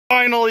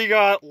Finally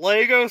got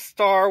Lego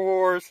Star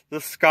Wars The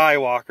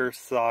Skywalker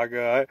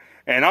Saga,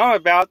 and I'm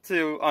about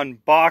to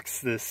unbox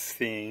this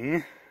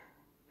thing.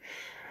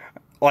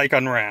 Like,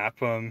 unwrap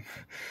them.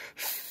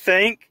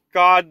 Thank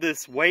God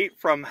this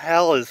wait from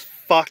hell is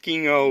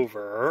fucking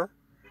over.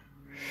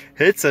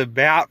 It's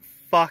about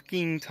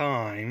fucking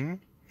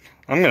time.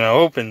 I'm gonna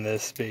open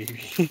this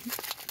baby.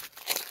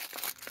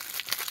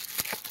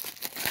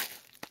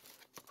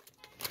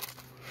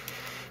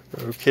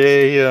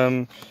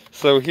 Okay,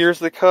 so here's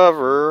the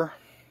cover.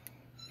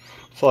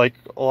 It's like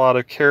a lot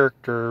of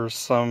characters,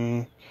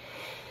 some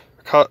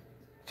couple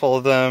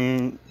of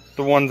them,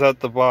 the ones at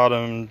the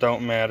bottom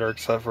don't matter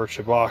except for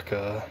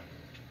Chewbacca.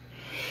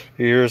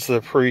 Here's the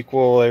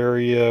prequel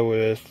area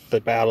with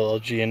the Battle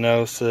of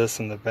Geonosis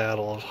and the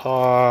Battle of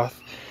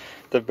Hoth.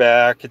 The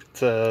back, it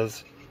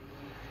says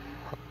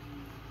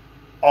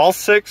all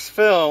 6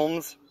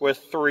 films with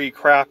 3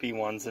 crappy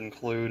ones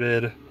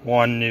included,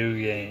 1 new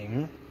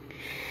game.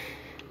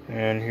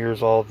 And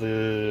here's all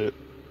the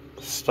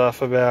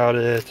stuff about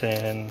it,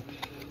 and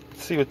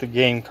let's see what the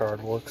game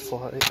card looks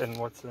like and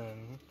what's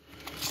in.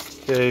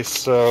 Okay,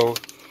 so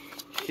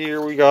here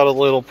we got a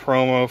little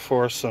promo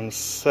for some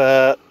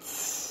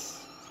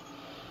sets,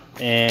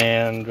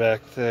 and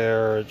back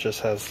there it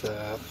just has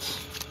that.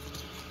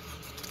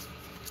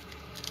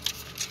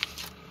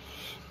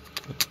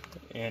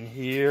 And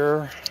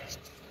here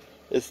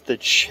is the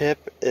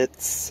chip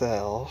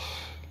itself.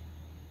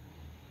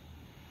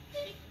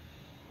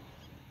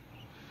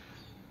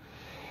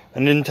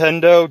 And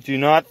Nintendo, do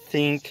not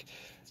think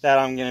that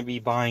I'm going to be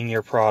buying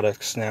your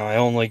products now. I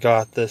only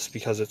got this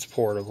because it's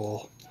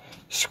portable.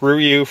 Screw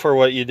you for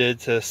what you did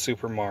to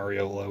Super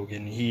Mario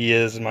Logan. He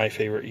is my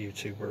favorite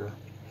YouTuber.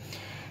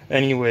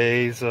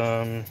 Anyways,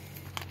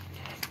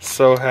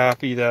 so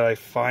happy that I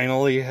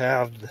finally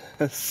have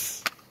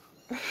this.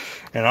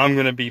 And I'm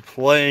going to be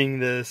playing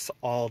this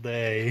all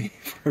day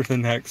for the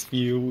next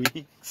few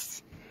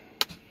weeks.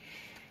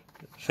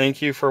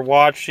 Thank you for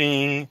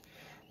watching.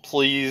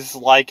 Please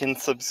like and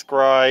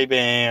subscribe,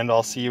 and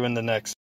I'll see you in the next